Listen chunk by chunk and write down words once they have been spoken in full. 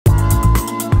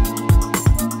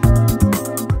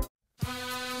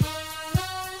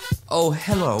Oh,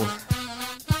 hello.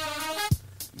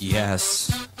 Yes.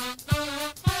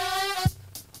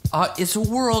 It's a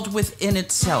world within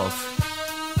itself.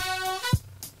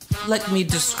 Let me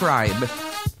describe.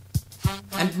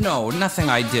 And no, nothing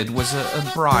I did was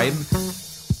a bribe.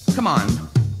 Come on.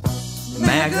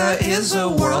 MAGA is a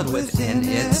world within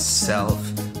itself,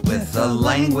 with a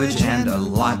language and a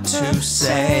lot to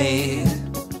say.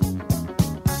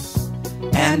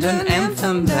 And an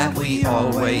anthem that we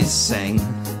always sing.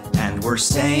 And we're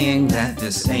saying that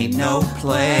this ain't no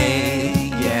play,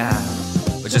 yeah.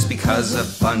 But just because a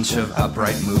bunch of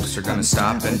upright moves are gonna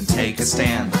stop and take a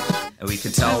stand, and we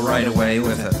could tell right away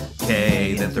with a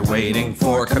K that they're waiting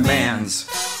for commands.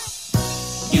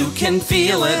 You can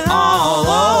feel it all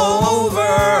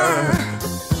over.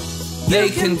 They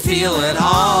can feel it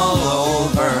all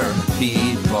over,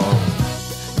 people.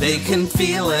 They can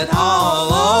feel it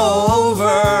all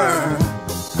over.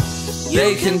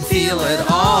 They can feel it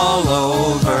all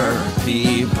over,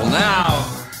 people. Now.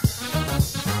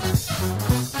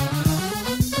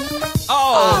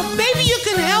 Oh, maybe you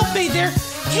can help me. They're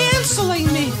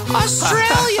canceling me.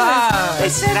 Australia. They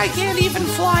said I can't even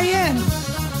fly in.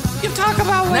 You talk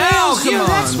about what ails you.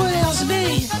 That's what ails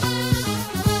me.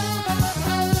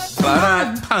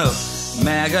 But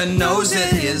MAGA knows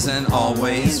it isn't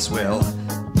always will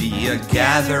be a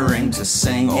gathering to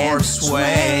sing or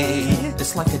sway.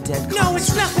 It's like a dead concert. No,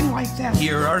 it's nothing like that.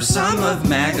 Here are some of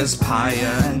MAGA's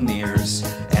pioneers,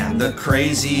 and the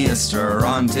craziest are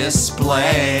on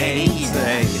display.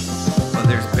 Well,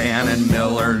 there's Bannon,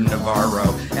 Miller,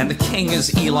 Navarro, and the king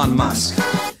is Elon Musk.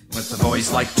 With a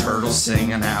voice like turtles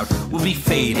singing out, we'll be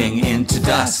fading into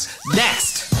dust.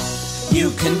 Next! You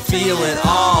can feel it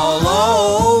all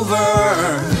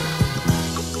over.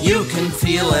 You can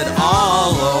feel it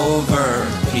all over,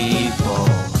 people.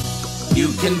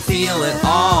 You can feel it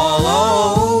all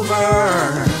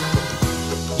over.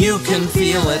 You can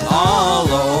feel it all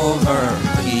over,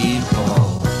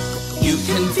 people. You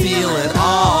can feel it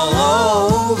all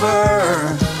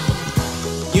over.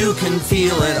 You can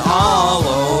feel it all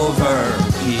over,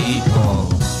 people.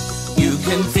 You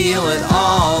can feel it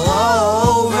all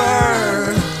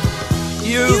over.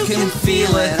 You can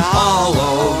feel it all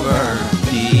over,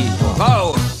 people.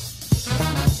 Oh!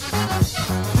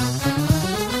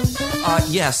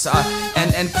 Yes,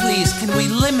 and please, can we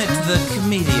limit the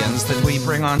comedians that we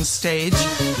bring on stage?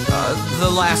 The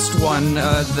last one,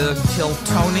 the Kill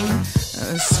Tony,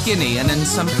 skinny and in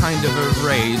some kind of a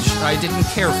rage. I didn't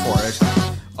care for it.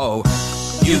 Oh,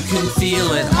 you can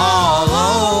feel it all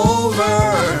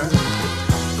over.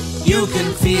 You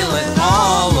can feel it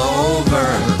all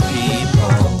over,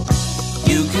 people.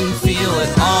 You can feel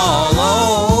it all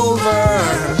over.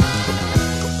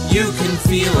 You can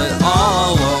feel it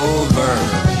all over,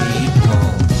 people.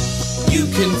 You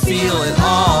can feel it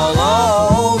all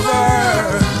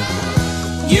over.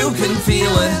 You can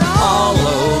feel it all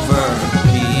over,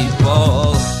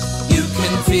 people. You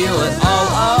can feel it all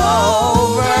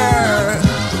over.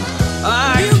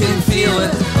 I can feel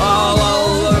it all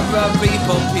over,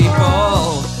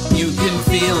 people. You can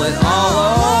feel it all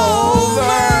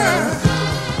over.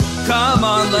 Come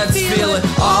on, let's feel it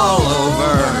all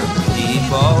over,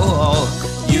 people.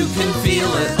 You can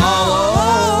feel it all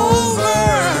over.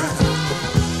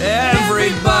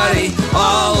 Everybody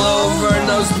all over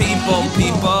those people.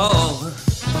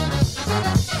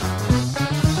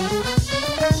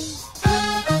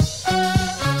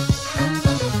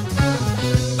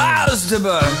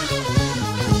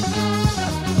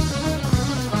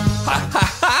 Ha ha!